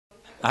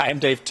Hi, I'm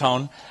David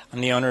Toan. I'm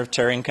the owner of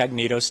Terra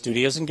Incognito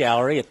Studios and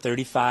Gallery at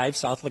 35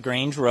 South La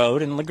Grange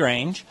Road in La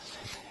Grange.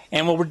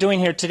 And what we're doing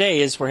here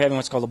today is we're having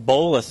what's called a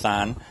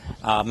bowl-a-thon,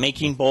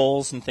 making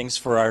bowls and things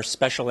for our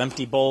special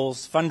Empty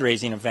Bowls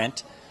fundraising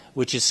event,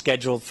 which is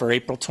scheduled for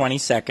April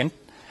 22nd,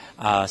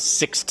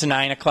 6 to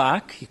 9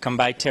 o'clock. You come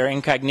by Terra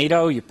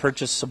Incognito, you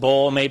purchase a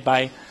bowl made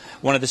by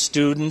one of the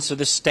students or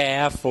the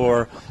staff,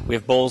 or we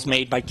have bowls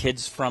made by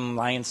kids from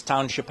Lyons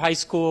Township High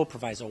School,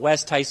 Proviso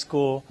West High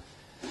School.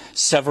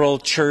 Several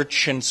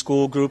church and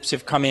school groups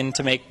have come in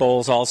to make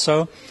bowls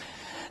also.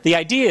 The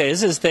idea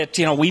is that,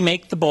 we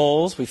make the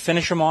bowls, we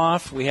finish them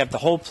off, we have the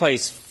whole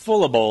place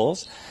full of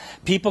bowls.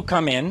 People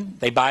come in,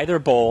 they buy their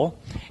bowl,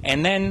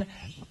 and then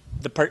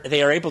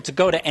they are able to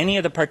go to any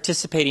of the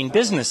participating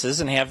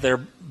businesses and have their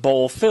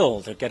bowl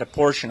filled or get a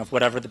portion of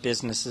whatever the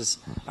businesses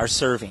are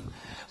serving.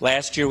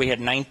 Last year we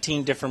had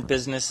 19 different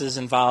businesses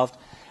involved.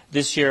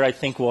 This year I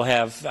think we'll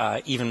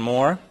have even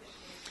more.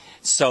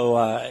 So,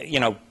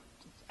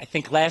 I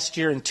think last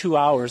year in 2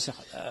 hours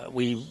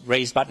we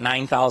raised about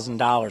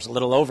 $9,000, a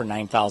little over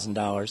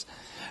 $9,000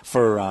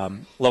 for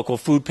local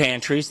food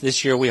pantries.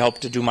 This year we hope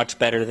to do much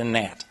better than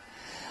that.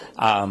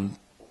 I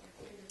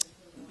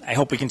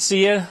hope we can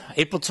see you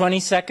April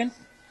 22nd,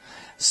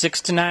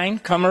 6 to 9.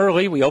 Come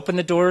early. We open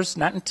the doors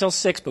not until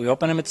 6, but we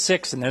open them at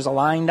 6, and there's a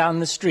line down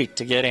the street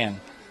to get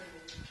in.